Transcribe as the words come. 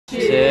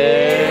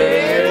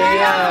Cheerio!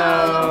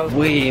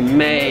 We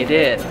made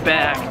it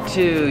back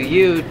to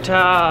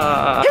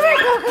Utah.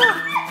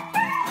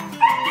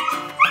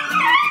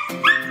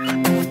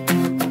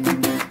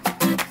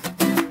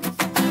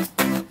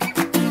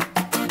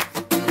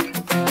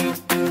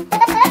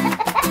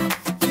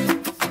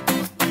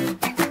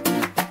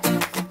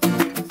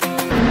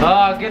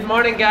 Oh, good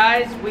morning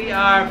guys. We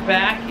are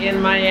back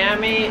in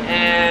Miami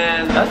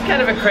and that was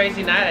kind of a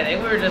crazy night. I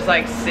think we were just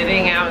like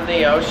sitting out in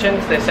the ocean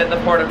because they said the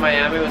port of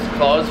Miami was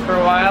closed for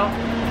a while.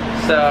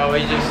 So we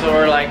just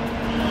saw like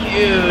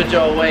huge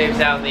old waves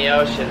out in the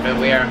ocean, but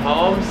we are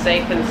home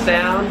safe and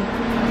sound.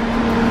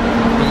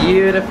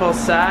 Beautiful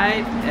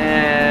sight,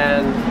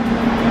 and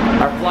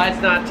our flight's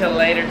not till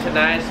later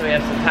tonight, so we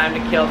have some time to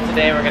kill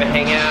today. We're gonna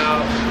hang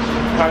out,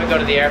 probably go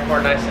to the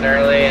airport nice and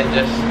early and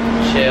just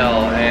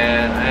chill,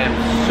 and I am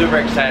super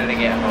excited to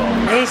get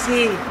home.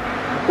 Casey,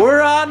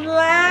 we're on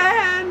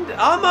land!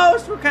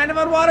 Almost! We're kind of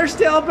on water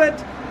still,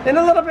 but in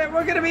a little bit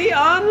we're gonna be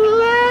on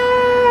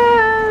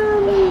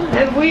land!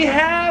 And we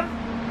have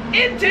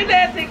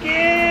internet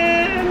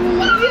again!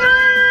 Yay!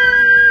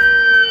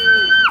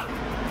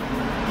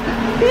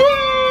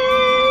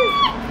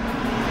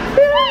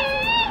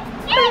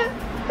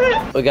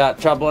 We got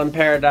Trouble in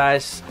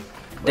Paradise.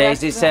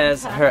 Daisy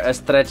says her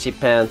stretchy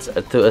pants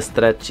are too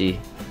stretchy.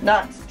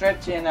 Not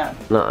stretchy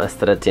enough. Not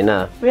stretchy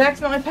enough. We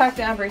accidentally packed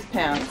Amber's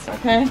pants,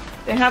 okay?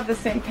 They have the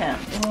same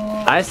pants.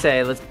 I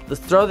say let's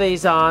throw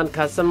these on,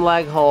 cut some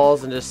leg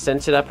holes, and just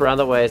cinch it up around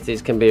the waist.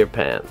 These can be your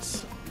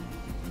pants.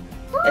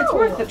 It's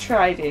worth a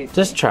try, Daisy.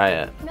 Just try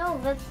it.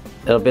 No, let's...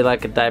 It'll be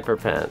like a diaper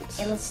pants.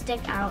 It'll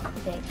stick out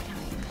big time.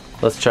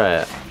 Let's try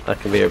it. That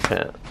can be your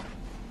pants.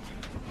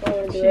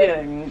 She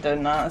did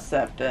not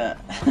accept it.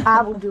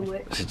 I will do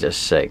it. She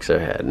just shakes her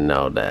head.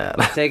 No,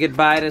 Dad. Say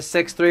goodbye to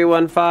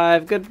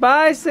 6315.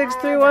 Goodbye,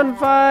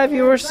 6315.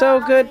 You were so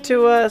good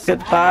to us.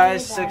 Goodbye,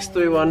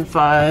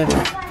 6315.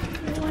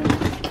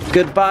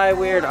 Goodbye,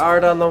 weird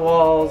art on the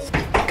walls.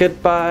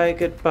 Goodbye,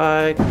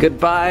 goodbye.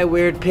 Goodbye,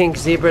 weird pink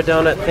zebra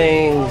donut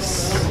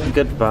things.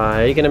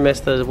 Goodbye. Are you gonna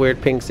miss those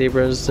weird pink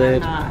zebras,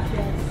 Zaid?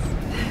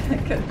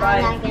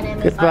 Goodbye.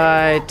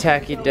 Goodbye,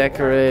 tacky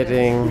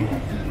decorating.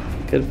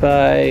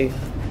 Goodbye,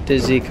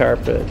 dizzy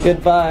carpet.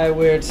 Goodbye,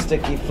 weird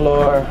sticky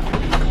floor.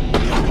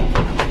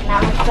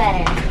 That looks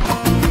better.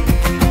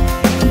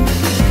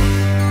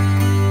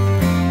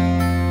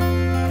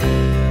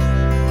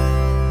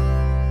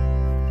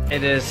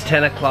 It is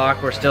 10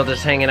 o'clock. We're still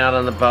just hanging out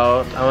on the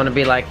boat. I want to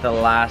be like the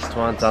last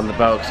ones on the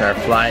boat because our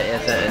flight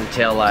isn't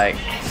until like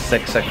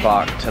 6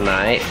 o'clock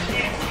tonight.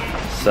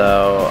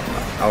 So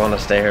I want to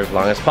stay here as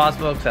long as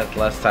possible because that's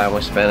less time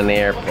we spend in the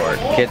airport.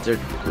 Kids are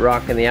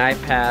rocking the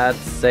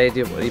iPads.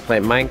 Daisy, what do you play,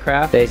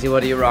 Minecraft? Daisy,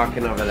 what are you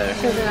rocking over there?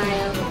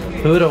 Slither-io.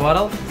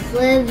 Hooda-waddle?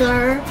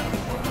 Slither.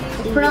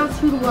 Pronounce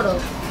Hooda-waddle.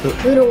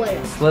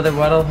 Hooda-waddle.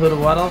 Slither-waddle,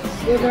 Hooda-waddle?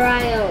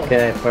 Slither-io.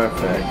 Okay,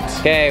 perfect.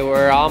 Okay,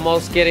 we're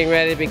almost getting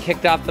ready to be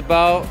kicked off the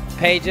boat.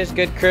 Pages,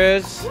 good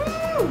cruise?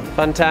 Woo!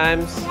 Fun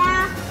times?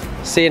 Yeah.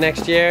 See you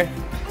next year?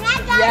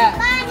 Yeah.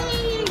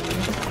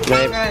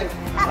 Maybe.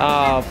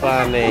 Oh,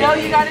 funny. No,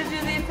 you gotta do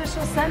the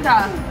official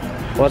send-off.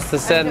 What's the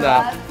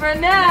send-off? For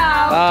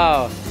now.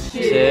 Oh.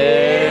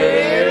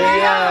 Cheerio.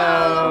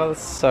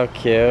 So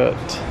cute.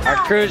 Our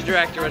cruise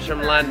director was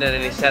from London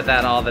and he said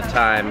that all the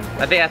time.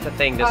 I think that's a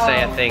thing to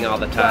say a thing all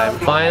the time.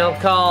 Final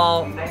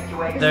call.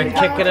 They're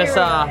kicking us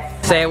off.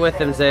 Say it with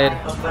them, Zaid.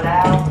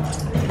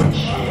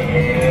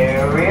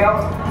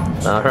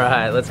 All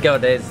right, let's go,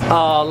 Daisy.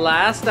 Oh,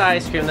 last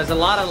ice cream. There's a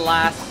lot of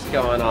lasts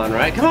going on,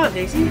 right? Come on,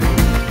 Daisy.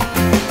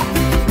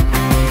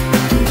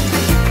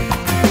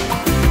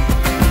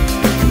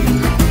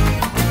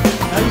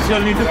 You'll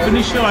need to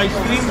finish your ice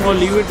cream or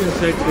leave it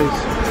inside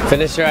this.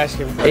 Finish your ice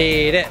cream.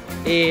 Eat it,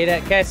 eat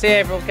it. Okay, see you,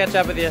 April. We'll catch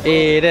up with you.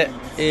 Eat it,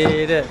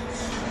 eat it.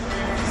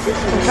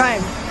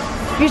 Time.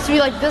 Used to be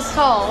like this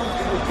tall.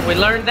 We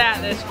learned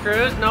that this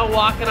cruise, no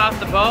walking off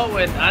the boat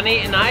with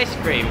uneaten ice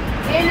cream.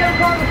 And no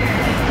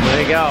pomegranate.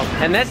 There you go.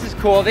 And this is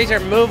cool. These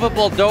are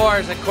movable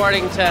doors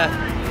according to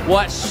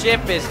what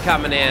ship is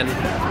coming in.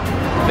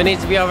 If it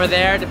needs to be over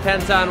there,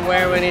 depends on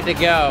where we need to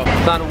go.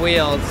 It's on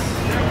wheels.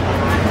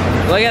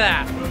 Look at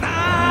that.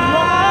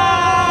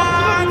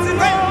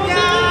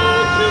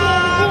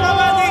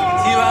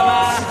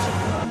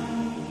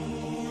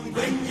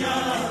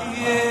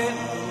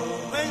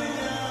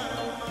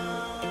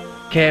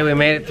 Okay, we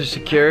made it through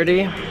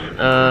security.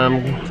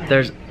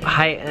 There's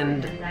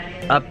heightened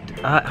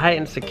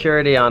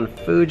security on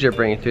food you're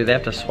bringing through. They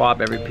have to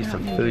swab every piece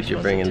of food you're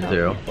bringing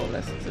through.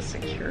 This is a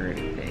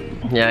security thing.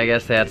 Yeah, I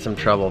guess they had some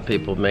trouble,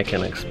 people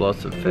making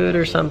explosive food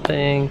or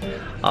something.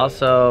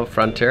 Also,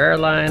 Frontier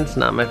Airlines,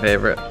 not my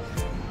favorite.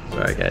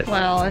 Sorry guys.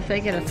 Well, if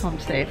they get us home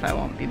safe, I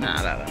won't be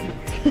mad at them.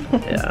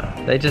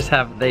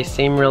 Yeah, they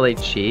seem really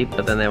cheap,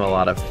 but then they have a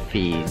lot of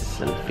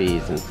fees and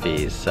fees and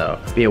fees, so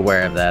be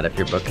aware of that if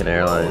you're booking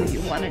airlines.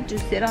 You want to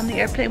just sit on the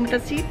airplane with a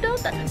seat? No,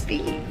 that's a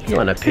fee. You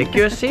want to pick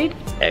your seat?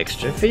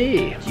 Extra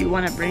fee. Do you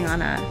want to bring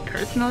on a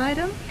personal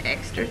item?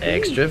 Extra fee.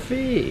 Extra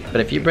fee. But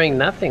if you bring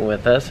nothing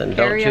with us and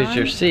don't choose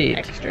your seat,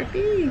 extra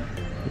fee.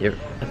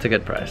 That's a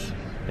good price.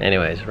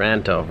 Anyways,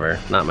 rant over.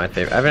 Not my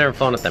favorite. I've never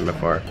flown with them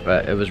before,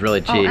 but it was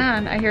really cheap. Oh,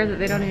 and I hear that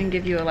they don't even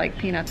give you like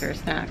peanuts or a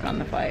snack on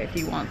the flight if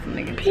you want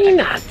something.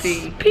 Peanuts!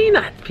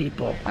 Peanuts,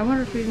 people! I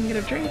wonder if we can get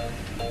a drink.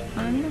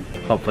 I don't know.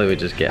 Hopefully we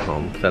just get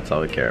home. That's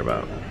all we care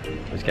about.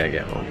 We just gotta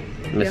get home.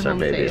 Miss our home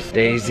babies. safe.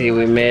 Daisy,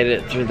 we made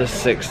it through the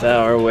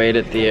 6-hour wait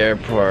at the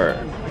airport.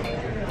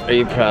 Are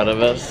you proud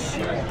of us?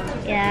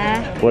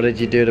 Yeah. What did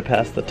you do to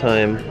pass the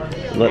time?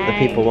 Let the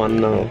people want to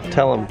know.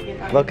 Tell them.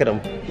 Look at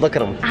them. Look at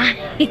them.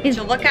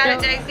 So look at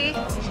it, Daisy.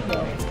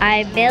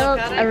 I built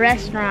a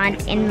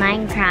restaurant in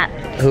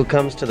Minecraft. Who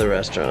comes to the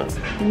restaurant?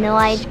 No,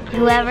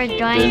 whoever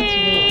joins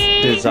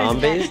me. Do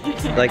zombies?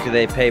 Like, do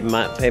they pay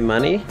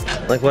money?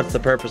 Like, what's the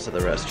purpose of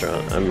the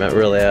restaurant? I'm not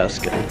really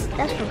asking.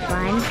 That's for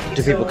fun.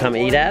 Do people come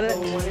eat at it?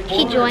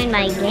 He joined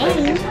my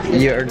game.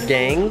 Your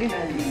gang?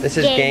 This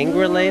is gang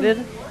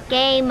related?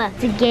 Game.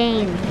 It's a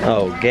game.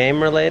 Oh,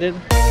 game related?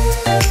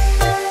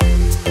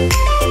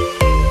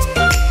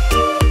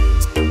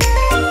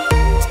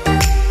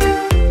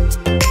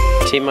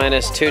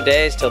 T-minus 2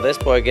 days till this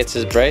boy gets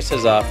his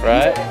braces off,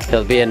 right?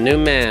 He'll be a new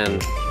man.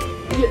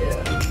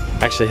 Yeah.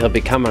 Actually, he'll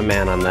become a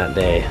man on that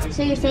day.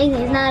 So you're saying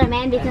he's not a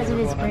man because of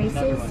his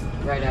braces?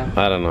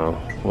 I don't know.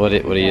 What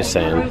are you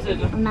saying?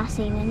 I'm not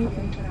saying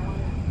anything.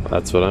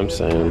 That's what I'm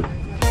saying.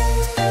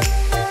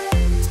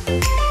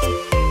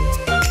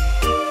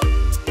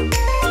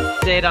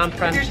 Date on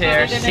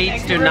Frontier.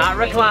 Seats do not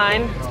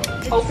recline.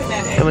 Open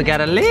it. And we got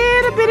a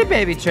little bitty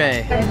baby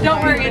tray.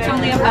 Don't worry, it's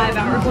only a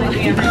 5-hour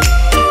flight.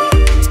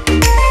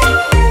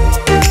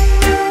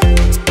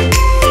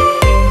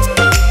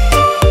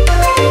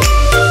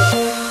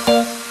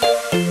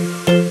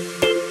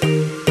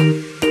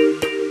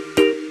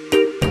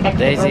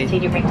 Daisy.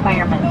 Seating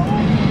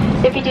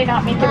requirements. If you do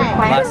not meet the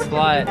requirements, Last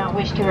flight. do not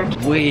wish to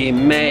return. We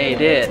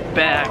made it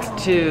back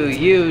to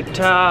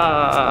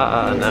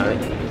Utah. Now we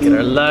get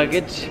our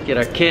luggage, get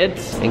our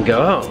kids, and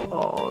go home.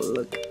 Oh,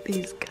 look at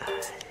these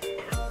guys.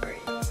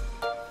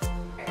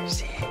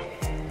 There's it.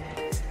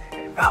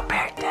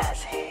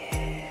 Roberta's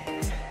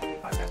here.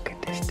 Oh, look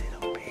at this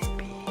little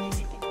baby.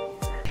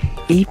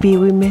 Evie,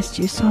 we missed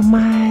you so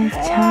much.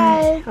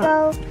 Hi.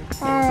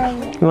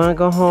 You wanna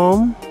go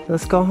home?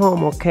 Let's go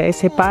home, okay?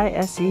 Say bye,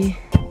 Essie.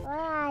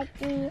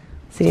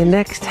 See you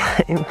next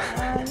time.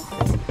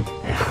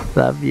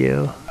 Love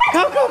you.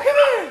 Coco, come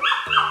here!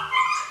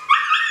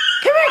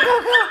 Come here,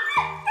 Coco!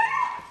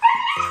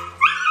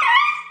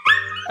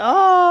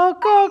 Oh,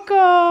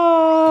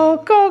 Coco!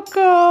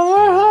 Coco,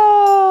 we're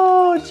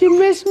home! Did you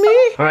miss me?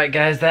 Alright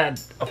guys,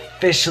 that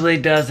officially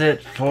does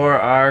it for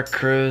our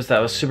cruise. That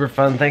was super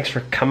fun. Thanks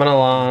for coming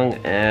along,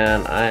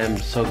 and I am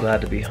so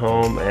glad to be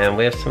home, and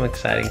we have some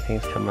exciting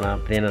things coming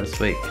up at the end of this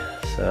week.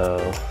 So,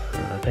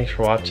 thanks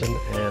for watching,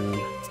 and